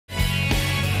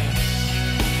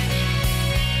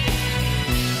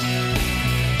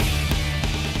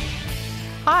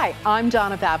Hi, I'm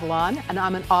Donna Babylon, and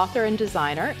I'm an author and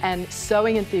designer and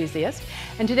sewing enthusiast.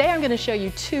 And today I'm going to show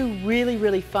you two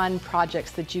really fun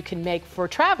projects that you can make for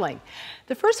traveling.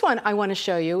 The first one I want to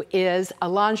show you is a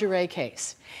lingerie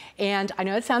case. And I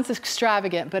know it sounds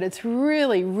extravagant, but it's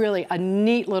really a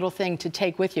neat little thing to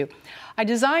take with you. I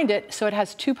designed it so it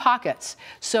has two pockets.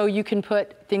 So you can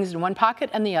put things in one pocket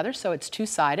and the other, so it's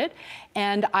two-sided.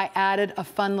 And I added a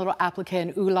fun little applique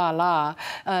and ooh la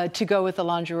la to go with the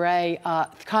lingerie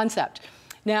concept.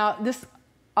 Now, this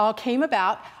all came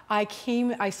about.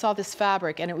 I saw this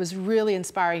fabric and it was really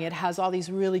inspiring. It has all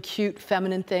these really cute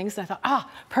feminine things. And I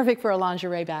thought, perfect for a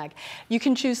lingerie bag. You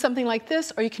can choose something like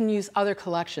this or you can use other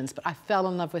collections, but I fell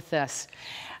in love with this.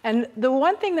 And the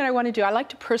one thing that I want to do, I like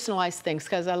to personalize things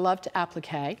because I love to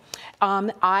applique.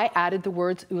 I added the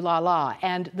words ooh la la,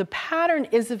 and the pattern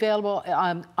is available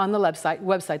on the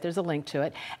website. There's a link to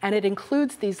it, and it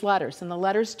includes these letters, and the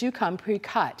letters do come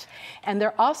pre-cut. And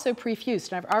they're also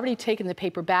pre-fused, and I've already taken the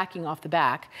paper backing off the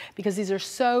back because these are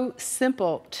so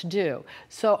simple to do.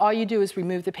 So all you do is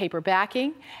remove the paper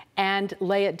backing and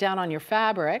lay it down on your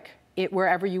fabric,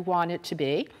 wherever you want it to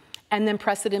be, and then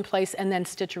press it in place and then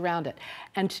stitch around it.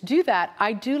 And to do that,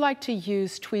 I do like to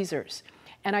use tweezers.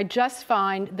 And I just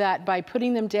find that by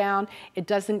putting them down, it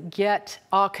doesn't get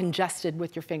all congested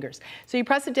with your fingers. So you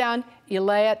press it down, you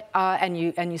lay it, and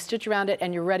you stitch around it,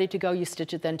 and you're ready to go. You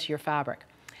stitch it then to your fabric.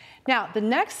 Now, the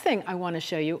next thing I want to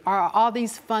show you are all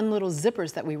these fun little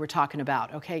zippers that we were talking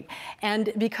about, okay?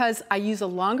 And because I use a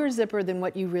longer zipper than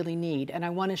what you really need, and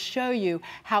I want to show you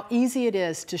how easy it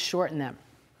is to shorten them.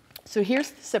 So here's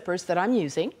the zippers that I'm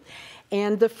using.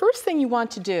 And the first thing you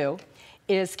want to do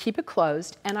is keep it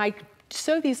closed, and I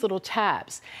sew these little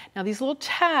tabs. Now these little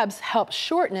tabs help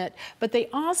shorten it, but they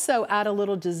also add a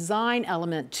little design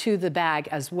element to the bag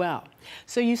as well.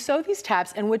 So you sew these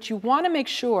tabs, and what you want to make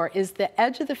sure is the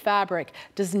edge of the fabric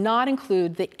does not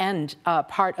include the end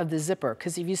part of the zipper,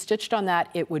 because if you stitched on that,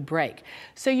 it would break.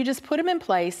 So you just put them in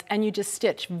place, and you just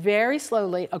stitch very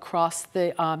slowly across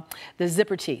the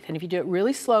zipper teeth. And if you do it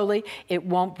really slowly, it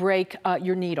won't break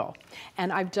your needle.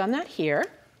 And I've done that here.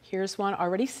 Here's one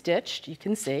already stitched, you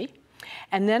can see.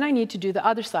 And then I need to do the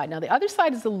other side. Now the other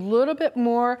side is a little bit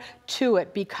more to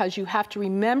it because you have to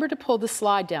remember to pull the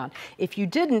slide down. If you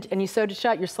didn't and you sewed it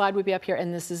shut, your slide would be up here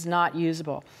and this is not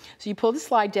usable. So you pull the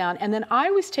slide down, and then I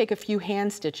always take a few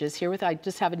hand stitches here I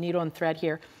just have a needle and thread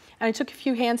here. And I took a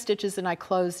few hand stitches and I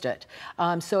closed it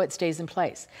so it stays in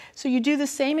place. So you do the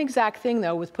same exact thing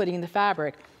though with putting in the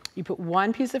fabric. You put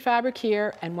one piece of fabric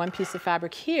here and one piece of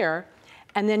fabric here,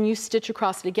 and then you stitch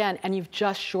across it again, and you've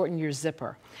just shortened your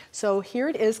zipper. So here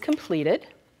it is completed,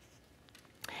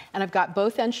 and I've got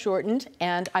both ends shortened,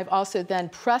 and I've also then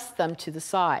pressed them to the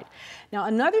side. Now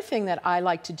another thing that I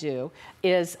like to do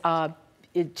is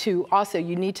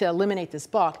you need to eliminate this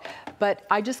bulk, but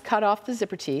I just cut off the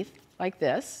zipper teeth like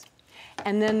this.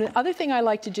 And then the other thing I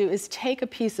like to do is take a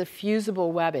piece of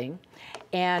fusible webbing,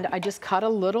 and I just cut a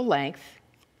little length,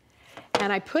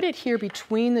 and I put it here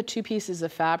between the two pieces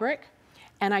of fabric,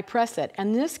 and I press it,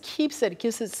 and this keeps it,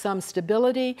 gives it some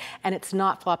stability, and it's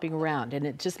not flopping around, and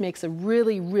it just makes a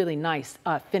really nice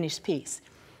finished piece.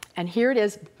 And here it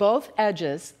is, both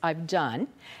edges I've done,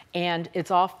 and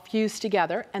it's all fused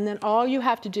together, and then all you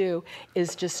have to do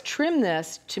is just trim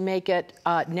this to make it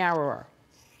narrower,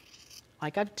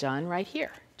 like I've done right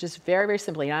here, just very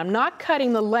simply. Now, I'm not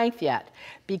cutting the length yet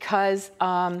because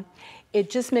it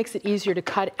just makes it easier to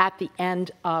cut at the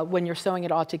end when you're sewing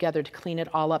it all together to clean it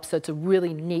all up, so it's a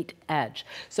really neat edge.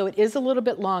 So it is a little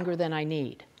bit longer than I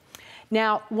need.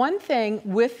 Now, one thing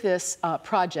with this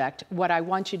project, what I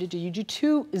want you to do, you do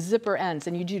two zipper ends,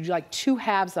 and you do like two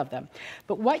halves of them.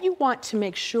 But what you want to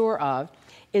make sure of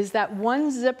is that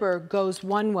one zipper goes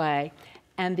one way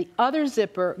and the other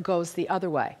zipper goes the other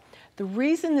way. The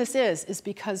reason this is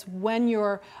because when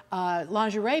your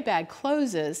lingerie bag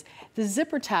closes, the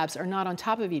zipper tabs are not on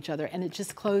top of each other, and it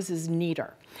just closes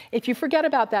neater. If you forget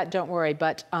about that, don't worry,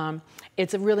 but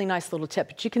it's a really nice little tip.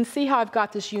 But you can see how I've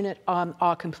got this unit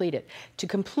all completed. To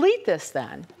complete this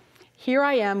then, here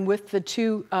I am with the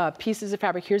two pieces of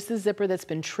fabric. Here's the zipper that's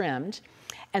been trimmed.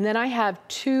 And then I have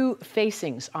two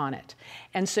facings on it.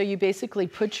 And so you basically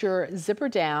put your zipper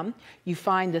down, you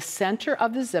find the center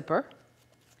of the zipper,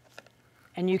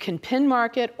 and you can pin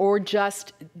mark it or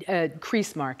just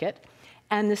crease mark it.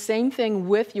 And the same thing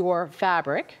with your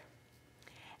fabric.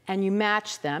 And you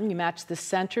match them. You match the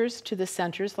centers to the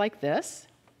centers like this.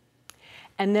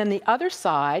 And then the other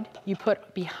side, you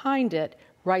put behind it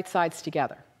right sides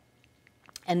together.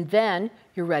 And then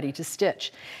you're ready to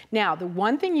stitch. Now, the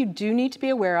one thing you do need to be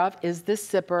aware of is this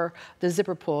zipper, the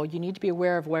zipper pull. You need to be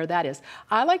aware of where that is.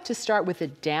 I like to start with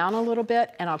it down a little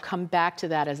bit, and I'll come back to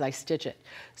that as I stitch it.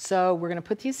 So we're gonna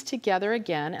put these together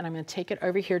again, and I'm gonna take it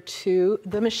over here to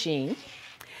the machine.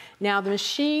 Now, the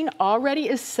machine already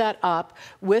is set up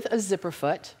with a zipper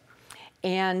foot.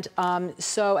 And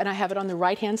and I have it on the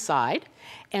right-hand side.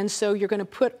 And so you're gonna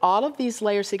put all of these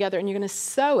layers together, and you're gonna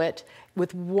sew it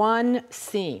with one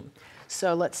seam.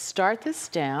 So let's start this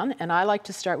down, and I like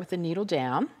to start with the needle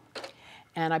down,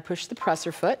 and I push the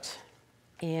presser foot,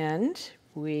 and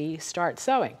we start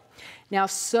sewing. Now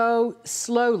sew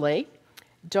slowly.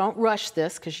 Don't rush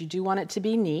this, because you do want it to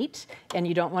be neat, and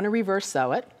you don't want to reverse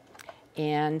sew it.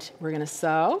 And we're gonna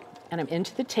sew, and I'm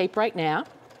into the tape right now.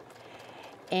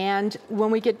 And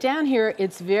when we get down here,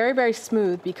 it's very, very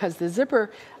smooth because the zipper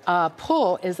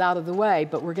pull is out of the way,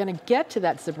 but we're gonna get to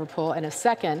that zipper pull in a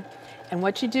second. And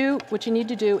what you need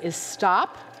to do is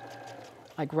stop,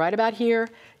 like right about here,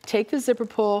 take the zipper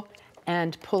pull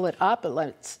and pull it up, but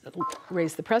let's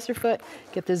raise the presser foot,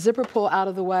 get the zipper pull out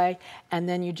of the way, and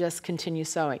then you just continue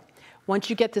sewing. Once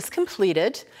you get this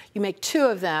completed, you make 2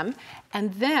 of them,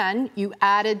 and then you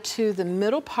add it to the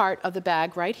middle part of the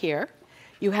bag right here.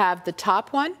 You have the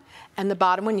top one and the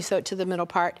bottom one, you sew it to the middle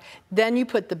part. Then you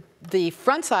put the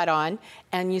front side on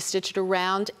and you stitch it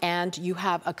around, and you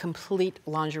have a complete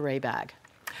lingerie bag.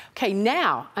 Okay,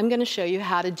 now I'm gonna show you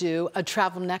how to do a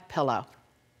travel neck pillow.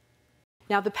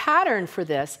 Now the pattern for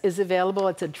this is available,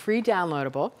 it's a free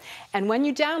downloadable, and when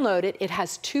you download it, it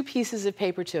has 2 pieces of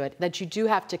paper to it that you do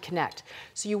have to connect.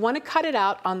 So you want to cut it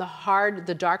out on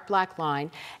the dark black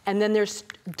line, and then there's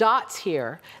dots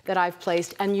here that I've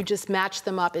placed, and you just match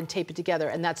them up and tape it together,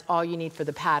 and that's all you need for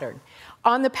the pattern.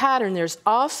 On the pattern, there's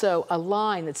also a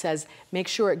line that says, make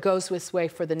sure it goes this way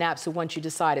for the nap, so once you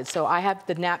decide it. So I have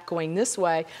the nap going this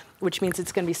way, which means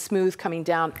it's going to be smooth coming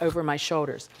down over my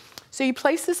shoulders. So you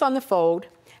place this on the fold,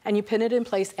 and you pin it in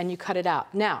place, and you cut it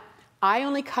out. Now, I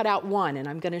only cut out one, and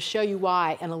I'm going to show you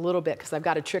why in a little bit, because I've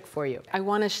got a trick for you. I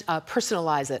want to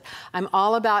personalize it. I'm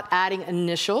all about adding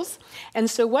initials. And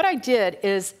so what I did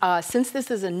is, since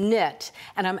this is a knit,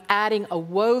 and I'm adding a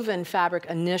woven fabric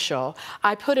initial,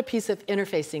 I put a piece of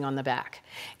interfacing on the back.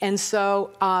 And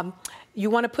so you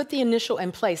want to put the initial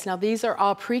in place. Now these are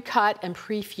all pre-cut and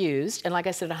pre-fused, and like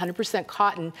I said, 100%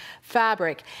 cotton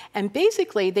fabric. And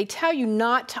basically, they tell you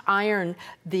not to iron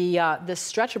the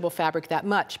stretchable fabric that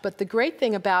much. But the great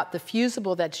thing about the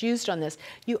fusible that's used on this,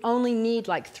 you only need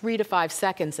like 3 to 5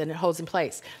 seconds, and it holds in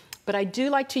place. But I do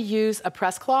like to use a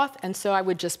press cloth, and so I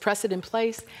would just press it in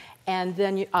place, and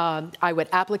then I would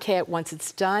applique it once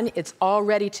it's done. It's all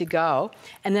ready to go.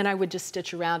 And then I would just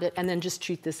stitch around it and then just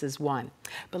treat this as one.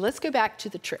 But let's go back to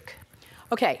the trick.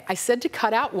 Okay, I said to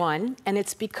cut out one, and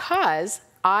it's because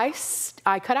I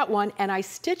cut out one and I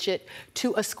stitch it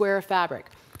to a square of fabric.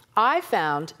 I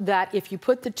found that if you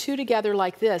put the 2 together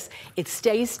like this, it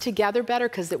stays together better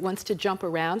because it wants to jump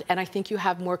around, and I think you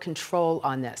have more control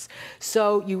on this.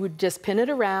 So you would just pin it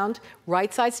around,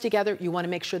 right sides together. You want to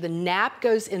make sure the nap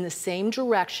goes in the same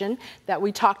direction that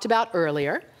we talked about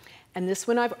earlier, and this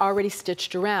one I've already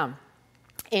stitched around.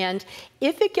 And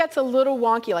if it gets a little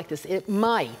wonky like this, it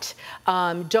might.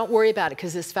 Don't worry about it,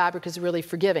 because this fabric is really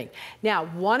forgiving. Now,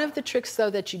 one of the tricks, though,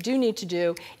 that you do need to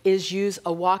do is use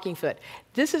a walking foot.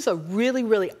 This is a really,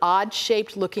 really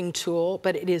odd-shaped looking tool,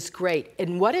 but it is great.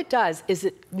 And what it does is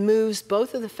it moves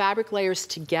both of the fabric layers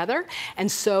together,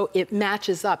 and so it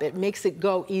matches up. It makes it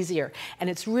go easier. And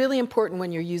it's really important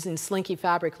when you're using slinky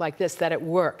fabric like this that it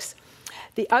works.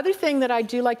 The other thing that I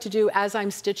do like to do as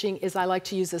I'm stitching is I like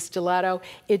to use a stiletto.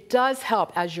 It does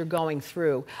help as you're going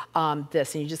through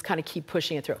this, and you just kind of keep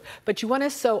pushing it through. But you want to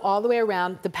sew all the way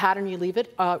around the pattern. You leave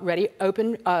it ready,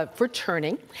 open for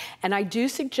turning. And I do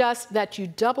suggest that you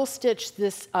double stitch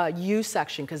this U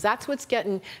section, because that's what's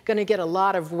going to get a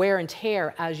lot of wear and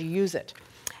tear as you use it.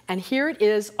 And here it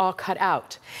is all cut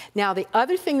out. Now, the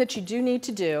other thing that you do need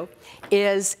to do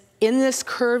is, in this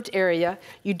curved area,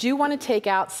 you do want to take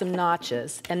out some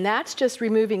notches, and that's just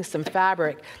removing some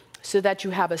fabric so that you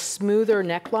have a smoother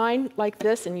neckline like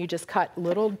this, and you just cut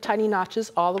little tiny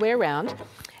notches all the way around.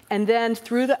 And then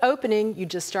through the opening, you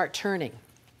just start turning.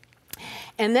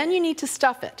 And then you need to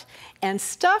stuff it. And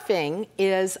stuffing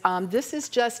is, this is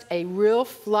just a real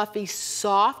fluffy,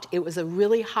 soft, it was a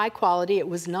really high quality, it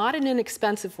was not an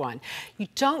inexpensive one. You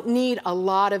don't need a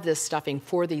lot of this stuffing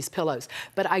for these pillows,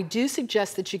 but I do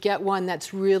suggest that you get one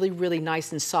that's really, really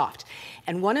nice and soft.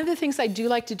 And one of the things I do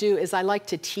like to do is I like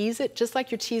to tease it, just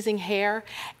like you're teasing hair,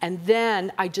 and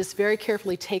then I just very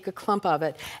carefully take a clump of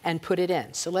it and put it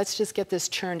in. So let's just get this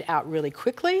churned out really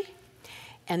quickly.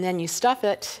 and then you stuff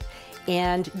it,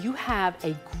 and you have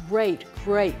a great,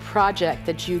 great project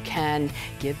that you can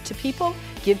give to people,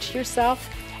 give to yourself,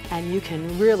 and you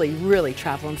can really, really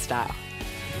travel in style.